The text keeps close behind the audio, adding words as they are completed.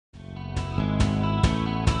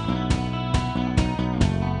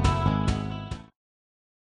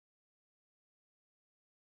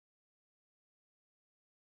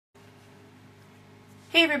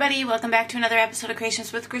Hey everybody, welcome back to another episode of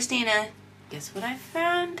Creations with Christina. Guess what I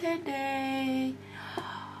found today?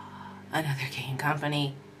 Another K&Co.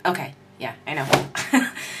 Okay, yeah, I know.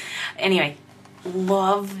 Anyway,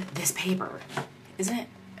 love this paper. Isn't it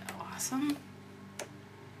awesome?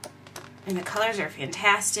 And the colors are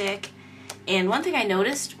fantastic. And one thing I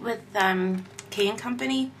noticed with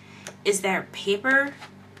K&Co is their paper,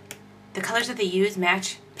 the colors that they use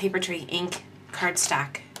match Paper Trey ink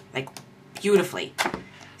cardstock, like, beautifully.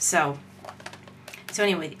 So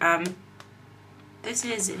anyway, this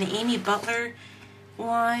is an Amy Butler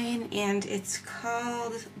line, and it's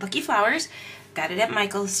called Lucky Flowers. Got it at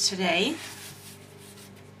Michael's today.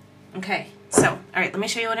 Okay, so, alright, let me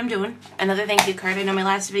show you what I'm doing. Another thank you card. I know my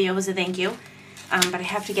last video was a thank you, but I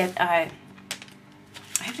have to get, I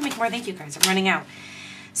have to make more thank you cards. I'm running out.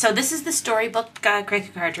 So this is the Storybook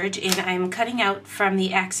Cricut cartridge, and I'm cutting out from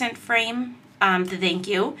the accent frame the thank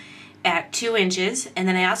you at 2 inches, and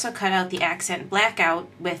then I also cut out the accent blackout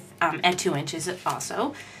with at 2 inches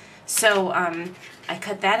also. So I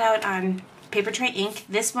cut that out on Paper Trey ink.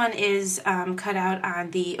 This one is cut out on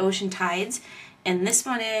the Ocean Tides, and this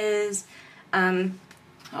one is oh,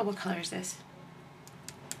 what color is this?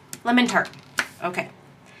 Lemon Tart. Okay,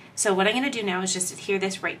 so what I'm going to do now is just adhere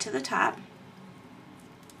this right to the top.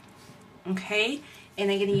 Okay, and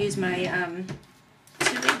I'm going to use my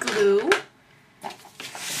 2-way glue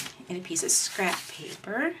and a piece of scrap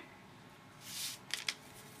paper.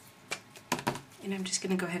 And I'm just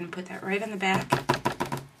going to go ahead and put that right on the back.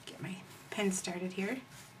 Get my pen started here.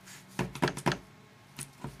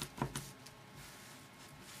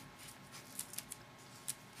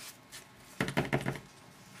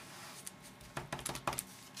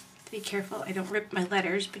 Be careful I don't rip my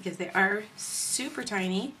letters because they are super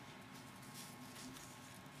tiny.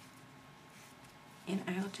 And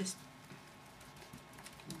I'll just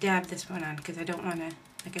dab this one on because I don't want to,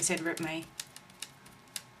 like I said, rip my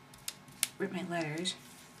letters.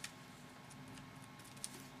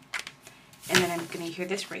 And then I'm going to adhere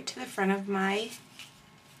this right to the front of my,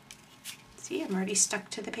 see, I'm already stuck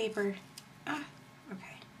to the paper. Ah,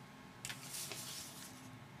 okay.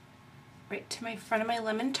 Right to my front of my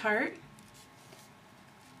Lemon Tart.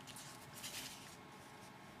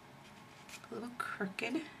 A little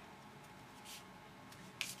crooked.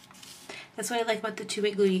 That's what I like about the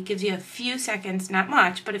 2-way glue. It gives you a few seconds, not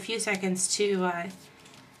much, but a few seconds to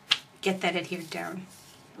get that adhered down.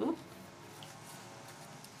 Ooh.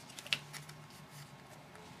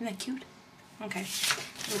 Isn't that cute? Okay,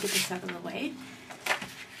 we'll get this out of the way.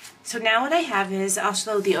 So now what I have is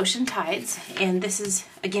also the Ocean Tides, and this is,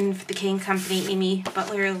 again, for the K&Co Amy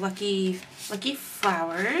Butler Lucky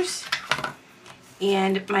Flowers.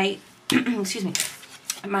 And my, excuse me,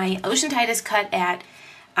 my Ocean Tide is cut at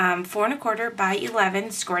 4 1/4 by 11,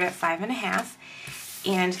 scored at 5 1/2,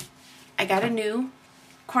 and I got a new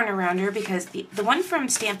corner rounder because the one from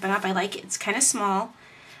Stampin' Up, I like it. It's kind of small,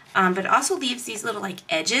 but it also leaves these little like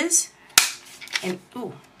edges, and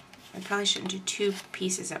ooh, I probably shouldn't do 2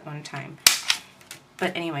 pieces at one time,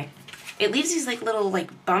 but anyway, it leaves these like little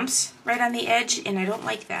like bumps right on the edge, and I don't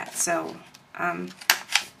like that. So I'm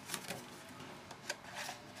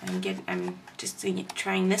just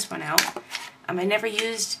trying this one out. I never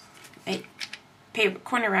used a paper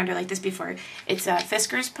corner rounder like this before. It's a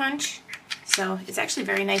Fisker's Punch, so it's actually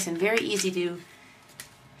very nice and very easy to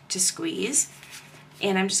squeeze.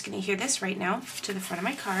 And I'm just going to adhere this right now to the front of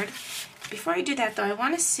my card. Before I do that though, I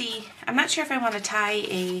want to see, I'm not sure if I want to tie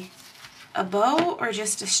a bow or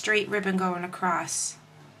just a straight ribbon going across.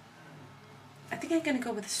 I think I'm going to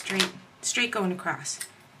go with a straight going across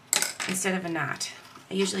instead of a knot.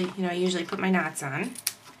 I usually put my knots on.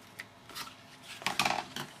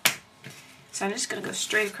 So I'm just going to go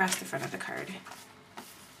straight across the front of the card.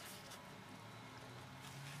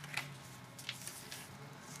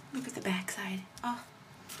 Look at the back side. Oh,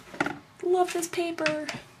 love this paper.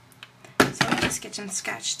 So I'm just get some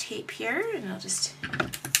Scotch tape here, and I'll just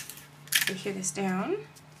adhere this down.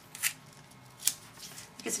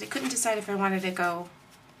 Like I said, I couldn't decide if I wanted to go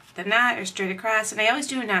the knot or straight across, and I always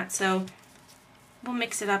do a knot, so we'll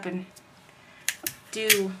mix it up and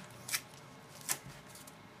do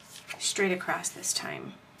straight across this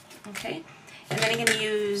time. Okay, and then I'm going to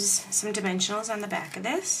use some dimensionals on the back of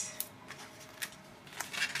this.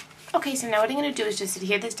 Okay, so now what I'm going to do is just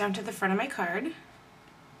adhere this down to the front of my card.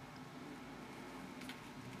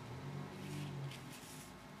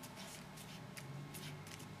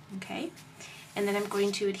 Okay, and then I'm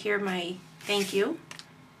going to adhere my thank you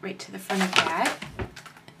right to the front of that.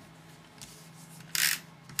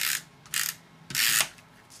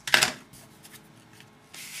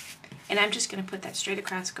 And I'm just going to put that straight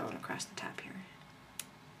across, going across the top here.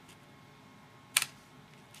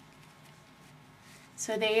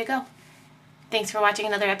 So there you go. Thanks for watching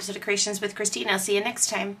another episode of Creations with Christina. I'll see you next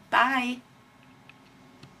time. Bye.